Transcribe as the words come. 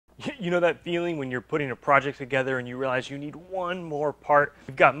You know that feeling when you're putting a project together and you realize you need one more part?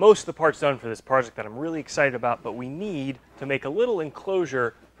 We've got most of the parts done for this project that I'm really excited about, but we need to make a little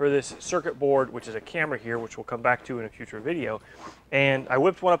enclosure for this circuit board, which is a camera here, which we'll come back to in a future video. And I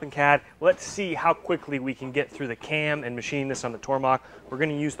whipped one up in CAD. Let's see how quickly we can get through the cam and machine this on the Tormach. We're going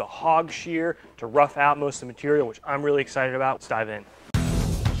to use the hog shear to rough out most of the material, which I'm really excited about. Let's dive in.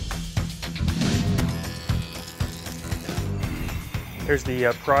 Here's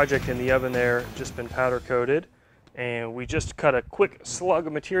the project in the oven there, just been powder coated. And we just cut a quick slug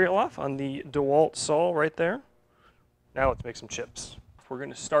of material off on the DeWalt saw right there. Now let's make some chips. We're going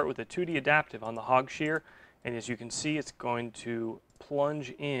to start with a 2D adaptive on the hog shear. And as you can see, it's going to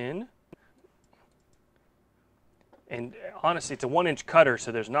plunge in. And honestly, it's a 1-inch cutter,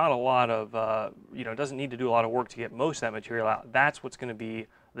 so there's not a lot of, it doesn't need to do a lot of work to get most of that material out. That's what's going to be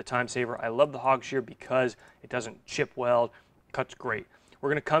the time saver. I love the hog shear because it doesn't chip weld. Cuts great. We're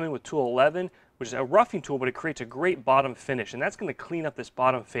going to come in with tool 11, which is a roughing tool, but it creates a great bottom finish, and that's going to clean up this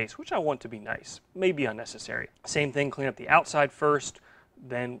bottom face, which I want to be nice, maybe unnecessary. Same thing, clean up the outside first,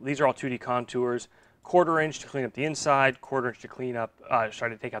 then these are all 2D contours, 1/4 inch to clean up the inside, 1/4 inch to clean up, try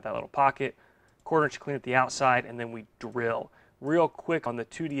to take out that little pocket, 1/4 inch to clean up the outside, and then we drill. Real quick on the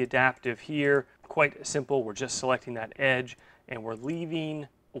 2D adaptive here, quite simple, we're just selecting that edge, and we're leaving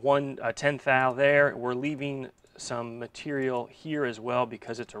one 1/10 thou there, we're leaving some material here as well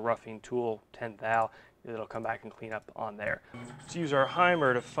because it's a roughing tool, 1/10 thou. It'll come back and clean up on there. Let's use our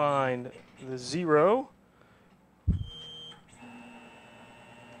Heimer to find the 0.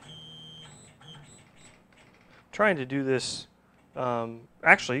 Trying to do this,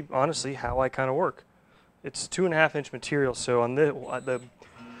 actually, honestly, how I kind of work. It's 2.5 inch material, so on the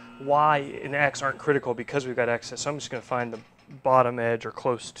Y and X aren't critical because we've got excess. So I'm just going to find the bottom edge or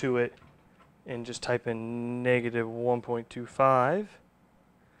close to it and just type in -1.25.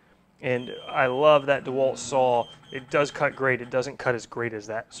 And I love that DeWalt saw. It does cut great. It doesn't cut as great as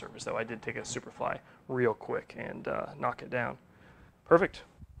that surface, though. I did take a Superfly real quick and knock it down. Perfect.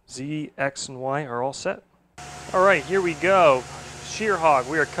 Z, X, and Y are all set. All right, here we go. Shear Hog.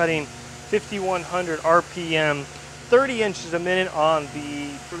 We are cutting 5100 RPM, 30 inches a minute on the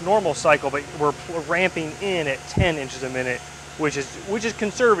normal cycle, but we're ramping in at 10 inches a minute, which is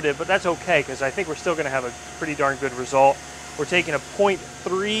conservative, but that's okay because I think we're still going to have a pretty darn good result. We're taking a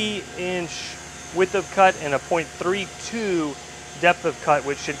 0.3 inch width of cut and a 0.32 depth of cut,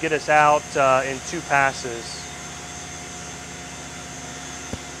 which should get us out in 2 passes.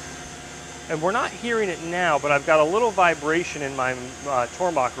 And we're not hearing it now, but I've got a little vibration in my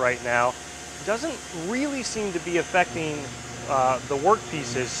Tormach right now. It doesn't really seem to be affecting the work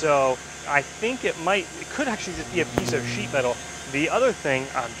pieces, so I think it could actually just be a piece of sheet metal. The other thing,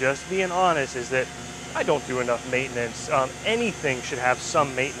 I'm just being honest, is that I don't do enough maintenance. Anything should have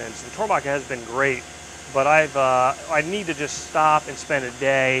some maintenance. The Tormach has been great, but I need to just stop and spend a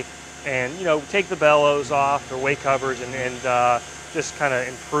day and, take the bellows off, the weight covers, and just kind of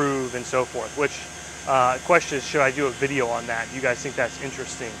improve and so forth. Which, question is, should I do a video on that? You guys think that's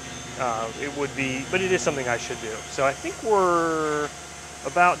interesting? It would be, but it is something I should do. So I think we're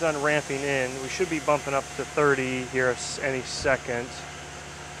about done ramping in. We should be bumping up to 30 here any second.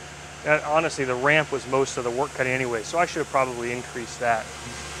 Honestly, the ramp was most of the work cutting anyway, so I should have probably increased that.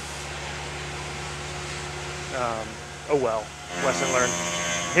 Oh well, lesson learned.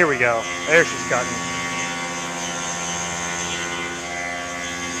 Here we go. There she's cutting.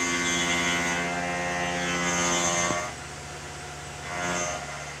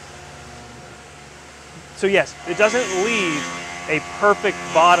 So yes, it doesn't leave a perfect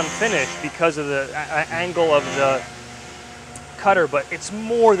bottom finish because of the angle of the cutter, but it's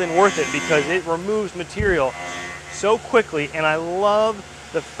more than worth it because it removes material so quickly, and I love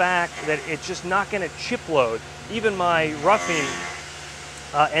the fact that it's just not going to chip load. Even my roughing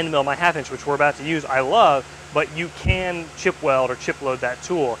end mill, my 1/2 inch, which we're about to use, I love, but you can chip weld or chip load that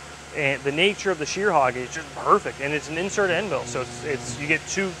tool. And the nature of the Shear Hog is just perfect, and it's an insert end mill, so you get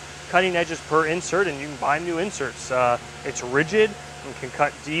 2 cutting edges per insert, and you can buy new inserts. It's rigid and can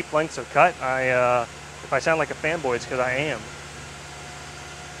cut deep lengths of cut. If I sound like a fanboy, it's because I am.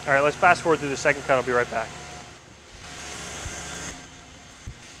 All right, let's fast forward through the second cut. I'll be right back.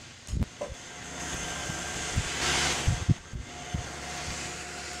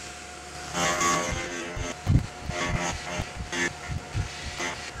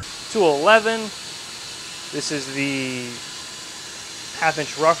 Tool 11. This is the 1/2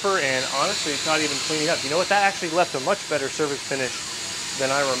 inch rougher, and honestly, it's not even cleaning up. You know what? That actually left a much better surface finish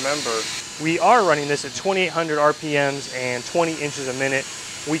than I remember. We are running this at 2800 RPMs and 20 inches a minute.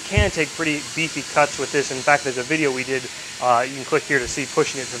 we can take pretty beefy cuts with this. In fact, there's a video we did, you can click here to see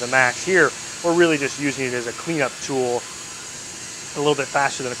pushing it to the max. Here, we're really just using it as a cleanup tool, a little bit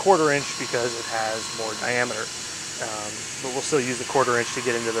faster than a 1/4 inch because it has more diameter. But we'll still use the 1/4 inch to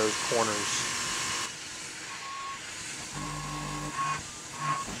get into those corners.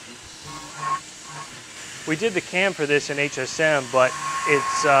 We did the cam for this in HSM, but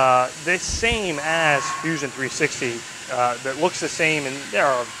it's the same as Fusion 360. That looks the same, and there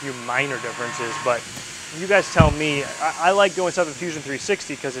are a few minor differences, but you guys tell me. I like doing stuff in Fusion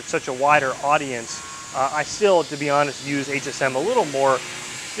 360 because it's such a wider audience. I still, to be honest, use HSM a little more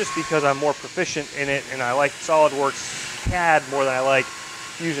just because I'm more proficient in it, and I like SolidWorks CAD more than I like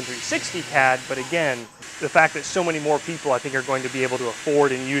Fusion 360 CAD. But again, the fact that so many more people I think are going to be able to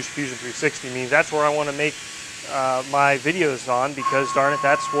afford and use Fusion 360 means that's where I want to make my videos on, because darn it,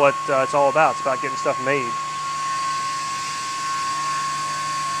 that's what it's all about. It's about getting stuff made.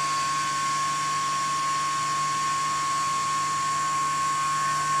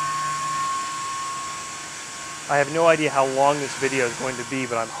 I have no idea how long this video is going to be,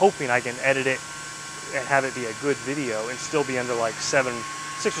 but I'm hoping I can edit it and have it be a good video and still be under like 6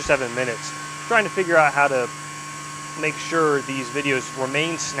 or 7 minutes. I'm trying to figure out how to make sure these videos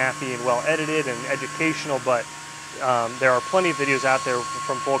remain snappy and well edited and educational, but there are plenty of videos out there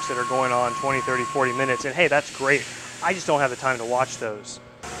from folks that are going on 20, 30, 40 minutes, and hey, that's great. I just don't have the time to watch those.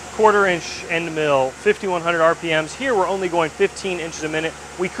 1/4 inch end mill, 5100 RPMs. Here we're only going 15 inches a minute.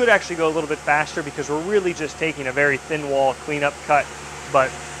 We could actually go a little bit faster because we're really just taking a very thin wall cleanup cut,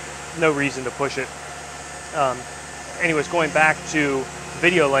 but no reason to push it. Anyways, going back to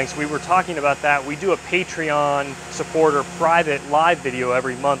video lengths, we were talking about that. We do a Patreon supporter private live video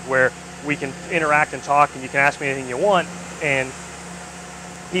every month where we can interact and talk, and you can ask me anything you want. And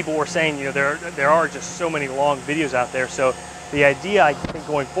people were saying, you know, there are just so many long videos out there. So the idea, I think,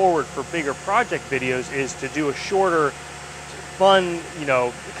 going forward for bigger project videos is to do a shorter, fun, you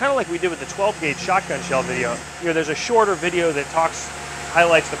know, kind of like we did with the 12-gauge shotgun shell video. You know, there's a shorter video that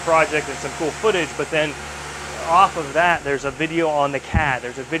highlights the project and some cool footage, but then off of that, there's a video on the CAD,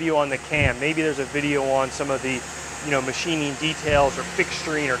 there's a video on the cam, maybe there's a video on some of the, you know, machining details or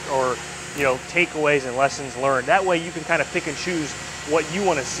fixturing or you know, takeaways and lessons learned. That way you can kind of pick and choose what you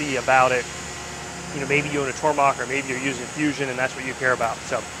want to see about it. You know, maybe you own a Tormach, or maybe you're using Fusion and that's what you care about.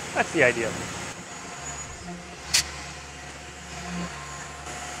 So that's the idea.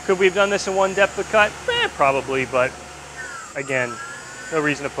 Could we have done this in one depth of cut? Probably, but again, no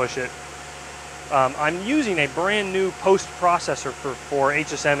reason to push it. I'm using a brand new post processor for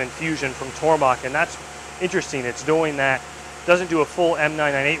HSM and Fusion from Tormach, and that's interesting. It's doing that. Doesn't do a full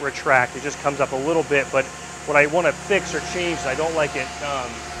M998 retract. It just comes up a little bit, but what I want to fix or change is I don't like it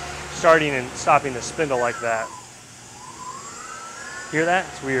starting and stopping the spindle like that. Hear that?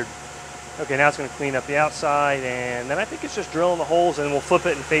 It's weird. Okay, now it's going to clean up the outside, and then I think it's just drilling the holes, and we'll flip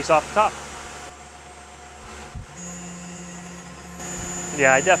it and face off the top.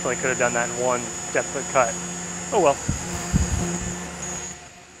 Yeah, I definitely could have done that in one depth of cut. Oh well.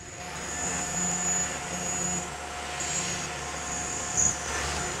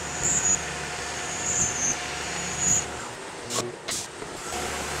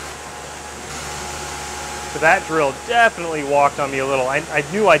 So that drill definitely walked on me a little. I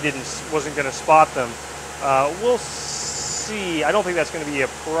knew I wasn't going to spot them. We'll see. I don't think that's going to be a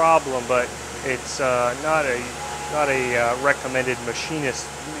problem, but it's not a recommended machinist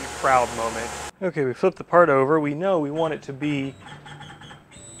proud moment. Okay, we flipped the part over. We know we want it to be,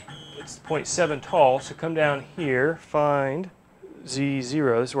 it's 0.7 tall, so come down here, find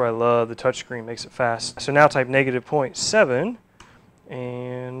Z0. This is where I love the touchscreen, makes it fast. So now type -0.7,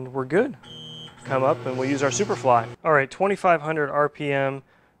 and we're good. Come up and we'll use our Superfly. All right, 2500 RPM.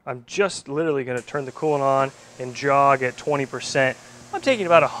 I'm just literally going to turn the coolant on and jog at 20%. I'm taking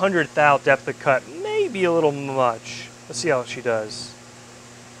about 100 thou depth of cut, maybe a little much. Let's see how she does.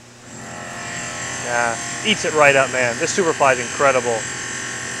 Yeah, eats it right up, man. This Superfly is incredible.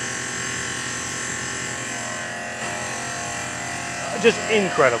 Just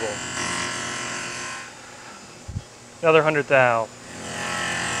incredible. Another 100 thou.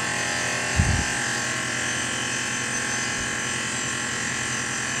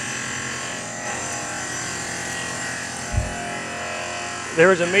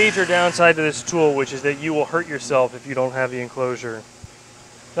 There is a major downside to this tool, which is that you will hurt yourself if you don't have the enclosure.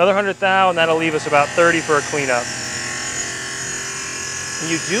 Another 100 thou, and that'll leave us about 30 for a cleanup.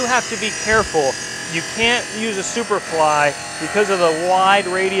 You do have to be careful. You can't use a Superfly because of the wide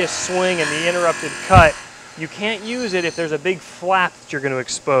radius swing and the interrupted cut. You can't use it if there's a big flap that you're going to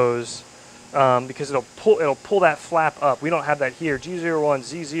expose. because it'll pull that flap up. We don't have that here. G01,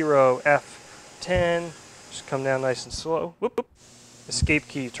 Z0, F10. Just come down nice and slow. Whoop, whoop. Escape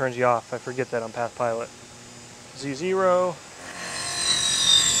key turns you off. I forget that on Path Pilot. Z0.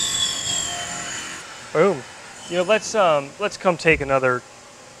 Boom. You know, let's come take another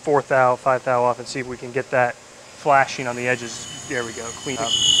 4th thou, 5th thou off and see if we can get that flashing on the edges. There we go. Clean up.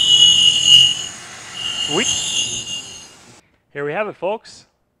 Sweet. Here we have it, folks.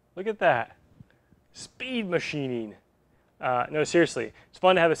 Look at that. Speed machining. No, seriously, it's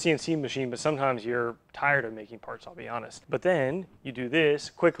fun to have a CNC machine, but sometimes you're tired of making parts, I'll be honest. But then you do this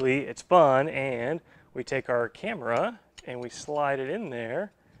quickly, it's fun, and we take our camera and we slide it in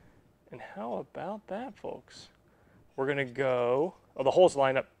there. And how about that, folks? We're gonna go, oh, the holes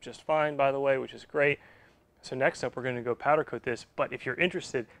line up just fine, by the way, which is great. So next up, we're gonna go powder coat this, but if you're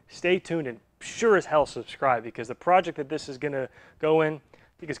interested, stay tuned and sure as hell subscribe, because the project that this is gonna go in, I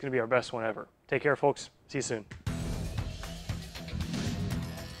think it's gonna be our best one ever. Take care, folks. See you soon.